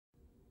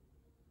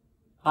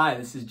Hi,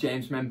 this is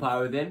James from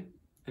Empire Within,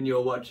 and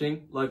you're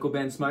watching local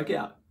band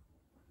Smokeout.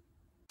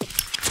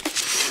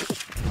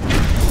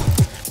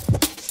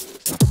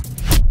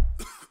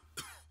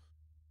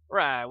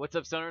 Right, what's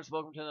up, stoners?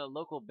 Welcome to the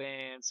local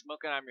band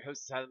Smokeout. I'm your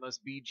host, Tyler the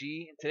Most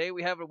BG, and today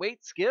we have a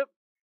wait skip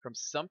from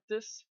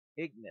Sumptus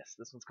Ignis.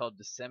 This one's called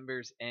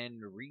December's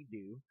End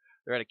Redo.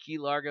 They're at a Key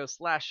Largo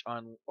 /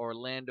 on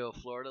Orlando,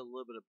 Florida, a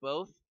little bit of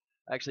both.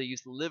 I actually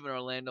used to live in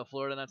Orlando,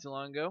 Florida not too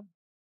long ago.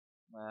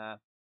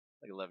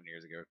 Like 11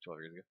 years ago, 12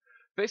 years ago.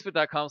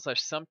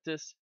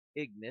 Facebook.com/Sumptus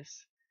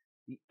Ignis.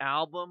 The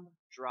album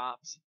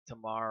drops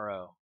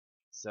tomorrow,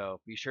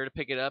 so be sure to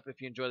pick it up if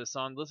you enjoy the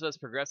song. This is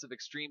progressive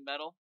extreme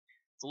metal.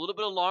 It's a little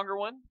bit of a longer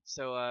one,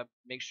 so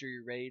make sure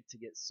you're ready to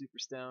get super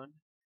stoned.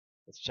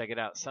 Let's check it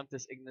out.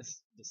 Sumptus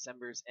Ignis,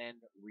 December's End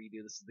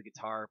Redo. This is the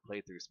guitar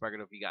playthrough. Spark it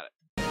up if you got it.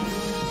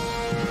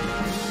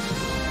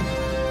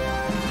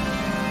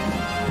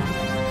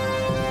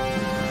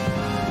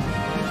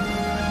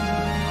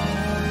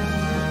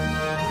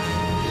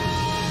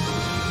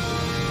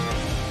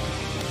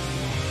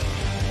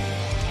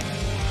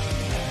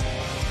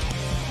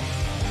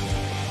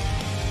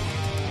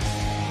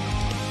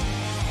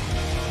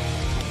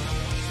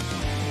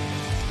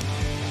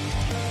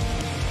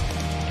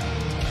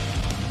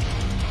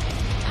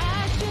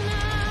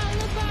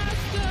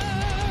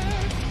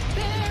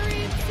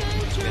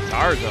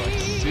 Guitars are like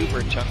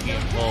super chunky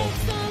and full.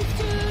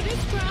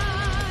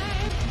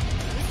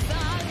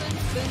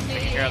 I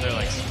can hear how they're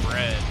like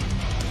spread.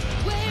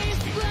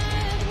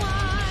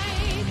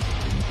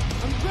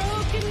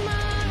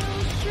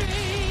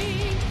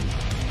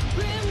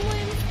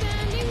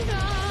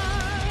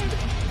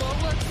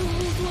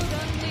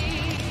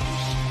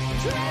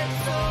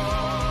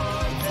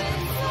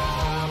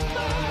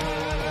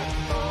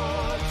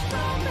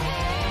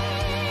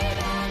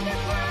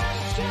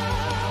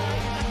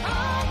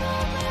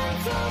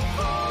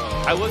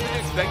 I wasn't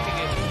expecting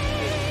it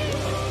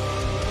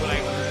when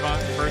the song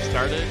first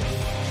started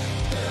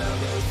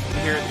to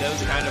hear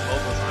those kind of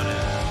vocals on it.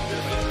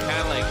 It's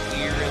kind of like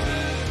eerily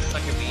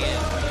sucking me in.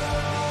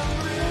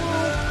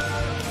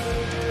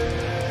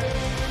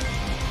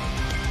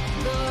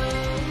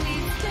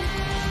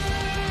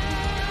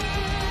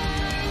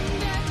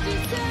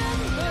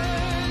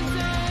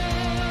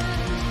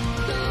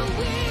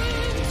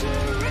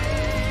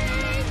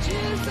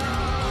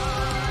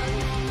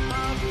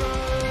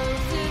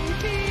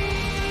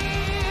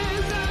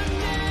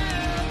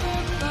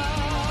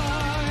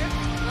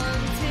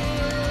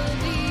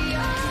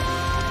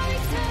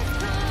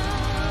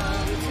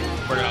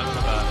 Poured out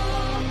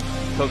some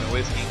coconut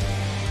whiskey.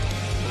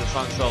 The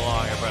song's so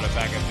long, I brought a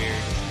backup beer.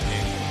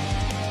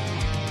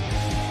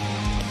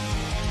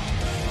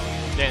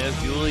 Damn, those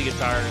dually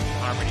guitar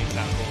harmonies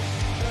sound cool.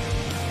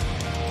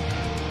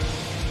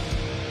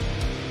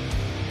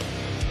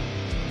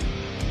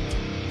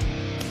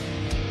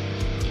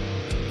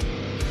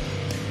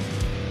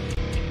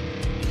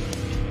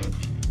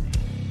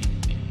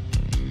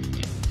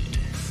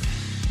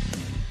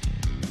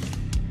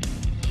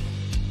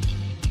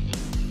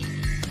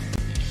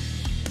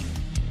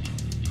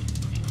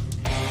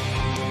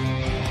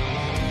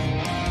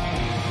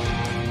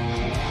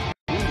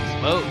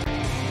 Smoke.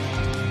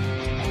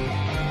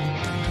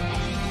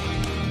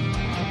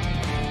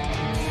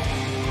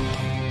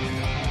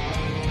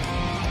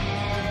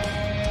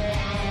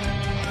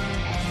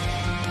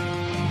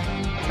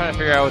 I'm trying to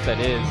figure out what that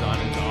is on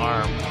his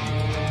arm,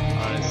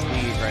 on his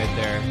sleeve right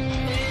there.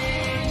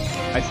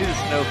 I see the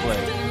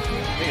snowflake. I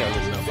think that was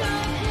a snowflake.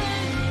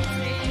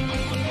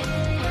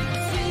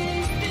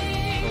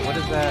 But what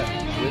is that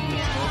with the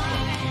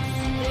snowflake?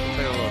 It's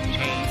like a little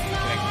chain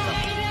connecting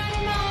something.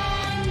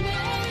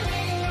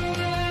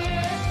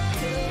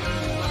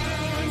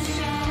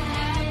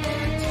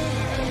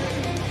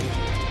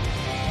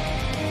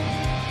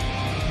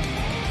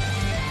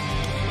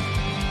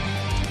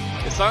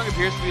 The song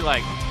appears to be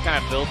like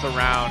kind of built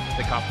around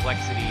the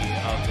complexity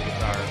of the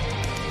guitar.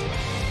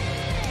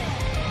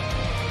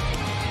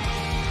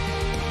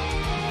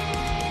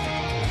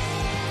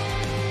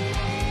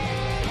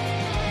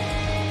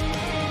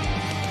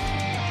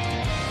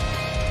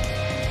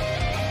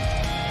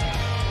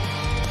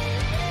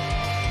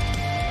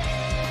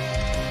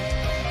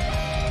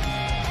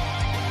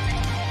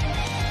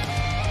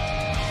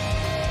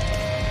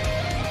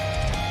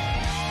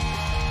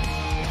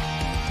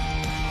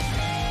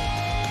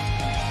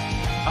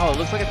 Oh, it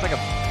looks like it's like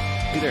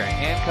either a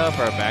handcuff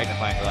or a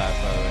magnifying glass,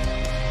 by the way.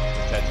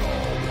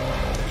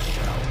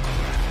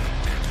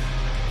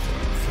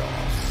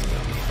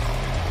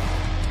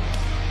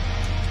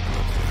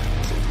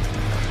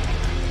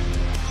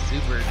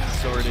 Super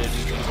distorted,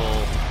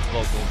 evil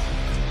vocals.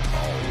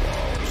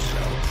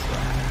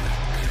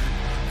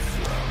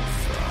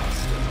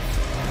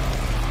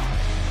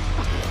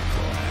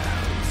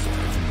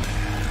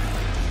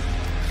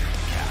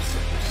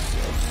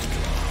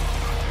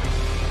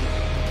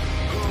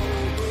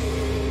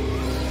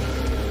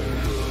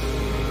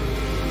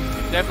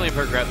 Definitely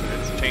progressive.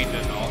 It's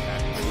changing all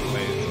kinds of different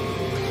ways.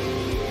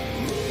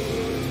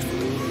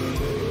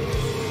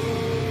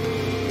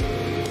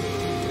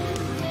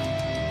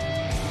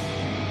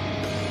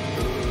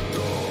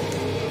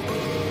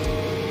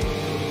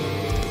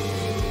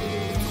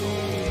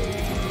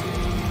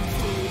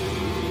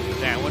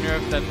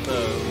 wonder if that's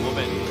the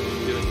woman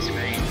doing the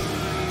screams.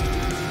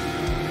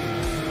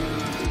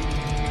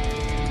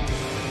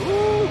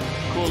 Ooh,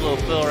 cool little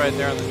fill right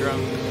there on the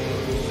drum.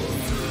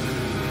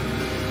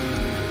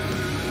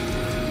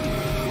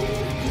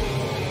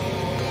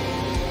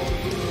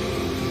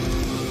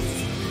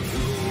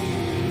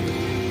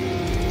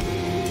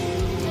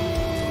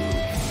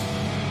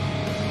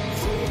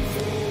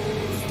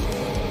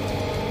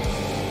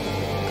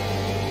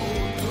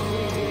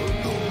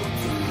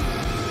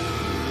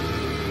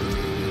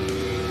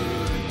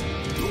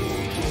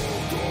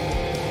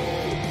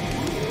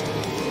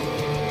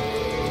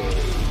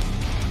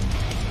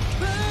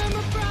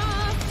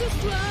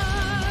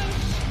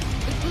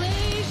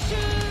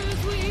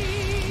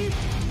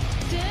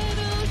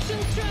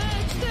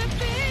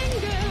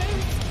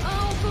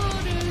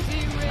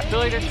 I feel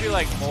like there should be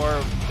like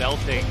more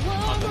belting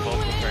on the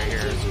vocals right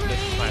here. This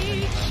is my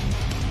opinion.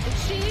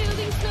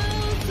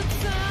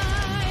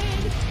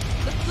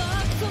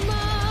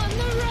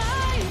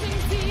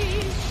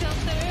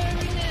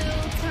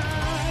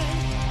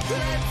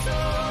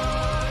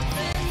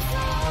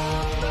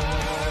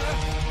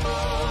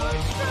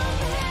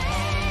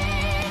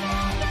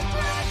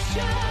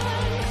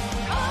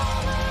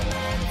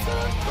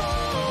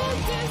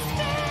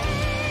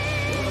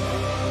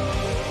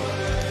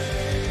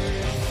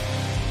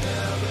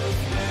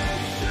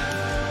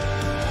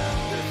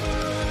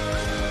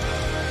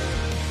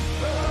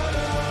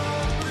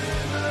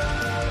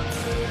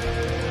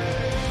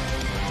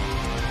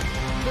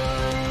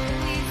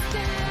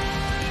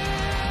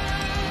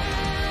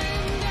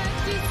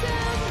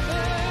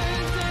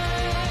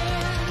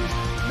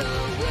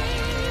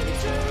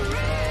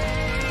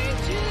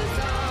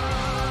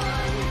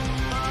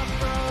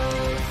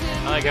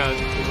 I like how the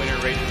winter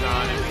rages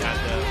on and we had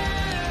the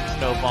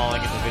snow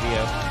falling in the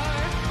video.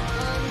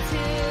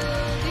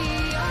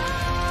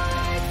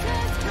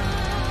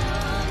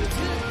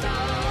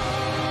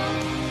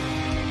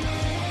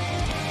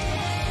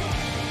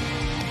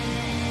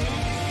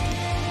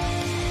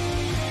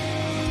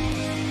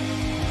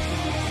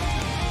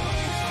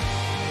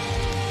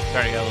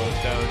 Starting to get a little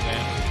stoned,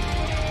 man.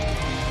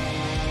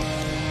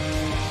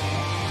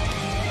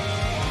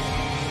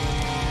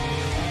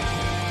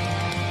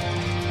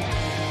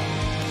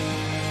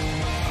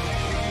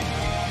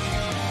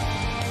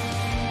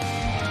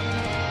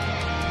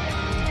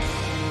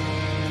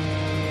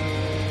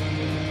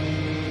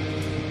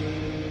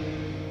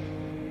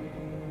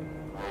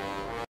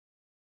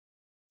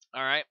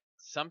 Alright,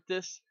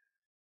 Sumptus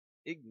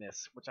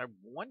Ignis, which I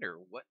wonder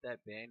what that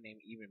band name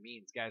even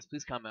means. Guys,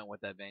 please comment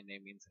what that band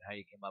name means and how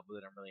you came up with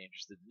it. I'm really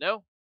interested to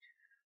know.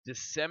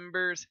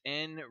 December's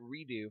End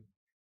Redo.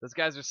 Those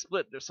guys are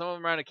split. There's some of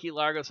them around in Key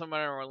Largo, some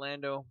around in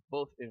Orlando,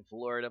 both in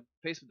Florida.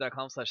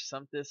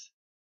 Facebook.com/Sumptus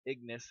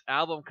Ignis.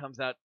 Album comes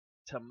out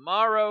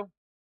tomorrow.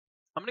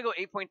 I'm going to go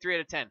 8.3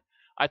 out of 10.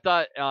 I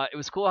thought it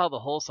was cool how the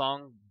whole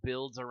song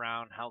builds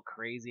around how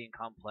crazy and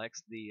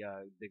complex the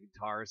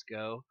guitars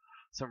go.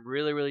 Some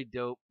really, really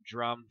dope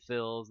drum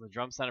fills. The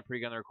drums sounded pretty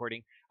good on the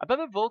recording. I thought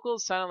the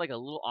vocals sounded like a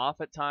little off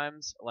at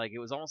times. Like it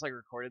was almost like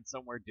recorded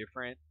somewhere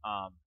different.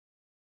 I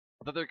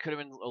thought there could have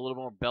been a little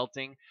more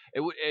belting.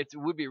 It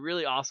would be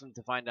really awesome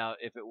to find out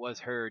if it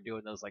was her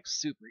doing those like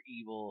super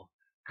evil,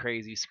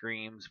 crazy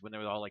screams when they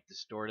were all like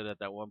distorted at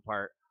that one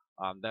part.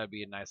 That would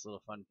be a nice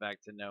little fun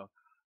fact to know.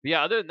 But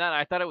yeah, other than that,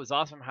 I thought it was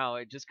awesome how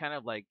it just kind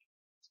of like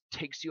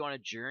takes you on a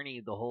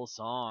journey the whole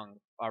song,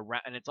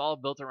 and it's all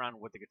built around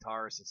what the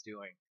guitarist is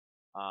doing.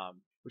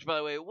 Which, by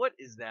the way, what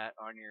is that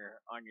on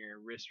your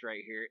wrist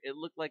right here? It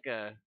looked like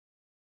a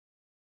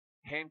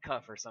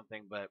handcuff or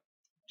something, but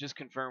just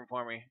confirm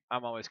for me.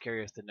 I'm always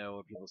curious to know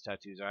what people's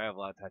tattoos are. I have a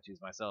lot of tattoos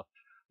myself.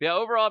 But yeah,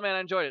 overall, man, I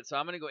enjoyed it. So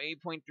I'm gonna go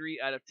 8.3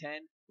 out of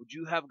 10. Would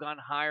you have gone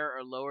higher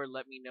or lower?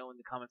 Let me know in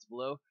the comments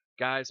below.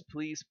 Guys,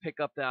 please pick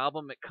up the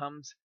album. It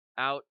comes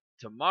out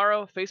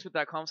tomorrow.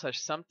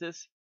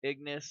 Facebook.com/Sumptus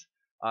Ignis.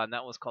 And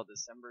that was called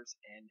December's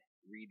End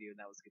Redo, and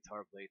that was the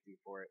guitar playthrough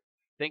for it.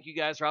 Thank you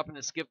guys for helping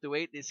to skip the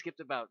wait. They skipped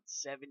about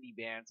 70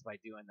 bands by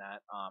doing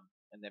that,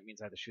 and that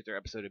means I have to shoot their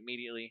episode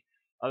immediately.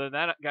 Other than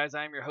that, guys,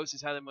 I am your host,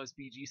 who's had the most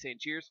BG, saying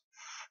cheers,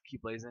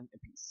 keep blazing,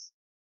 and peace.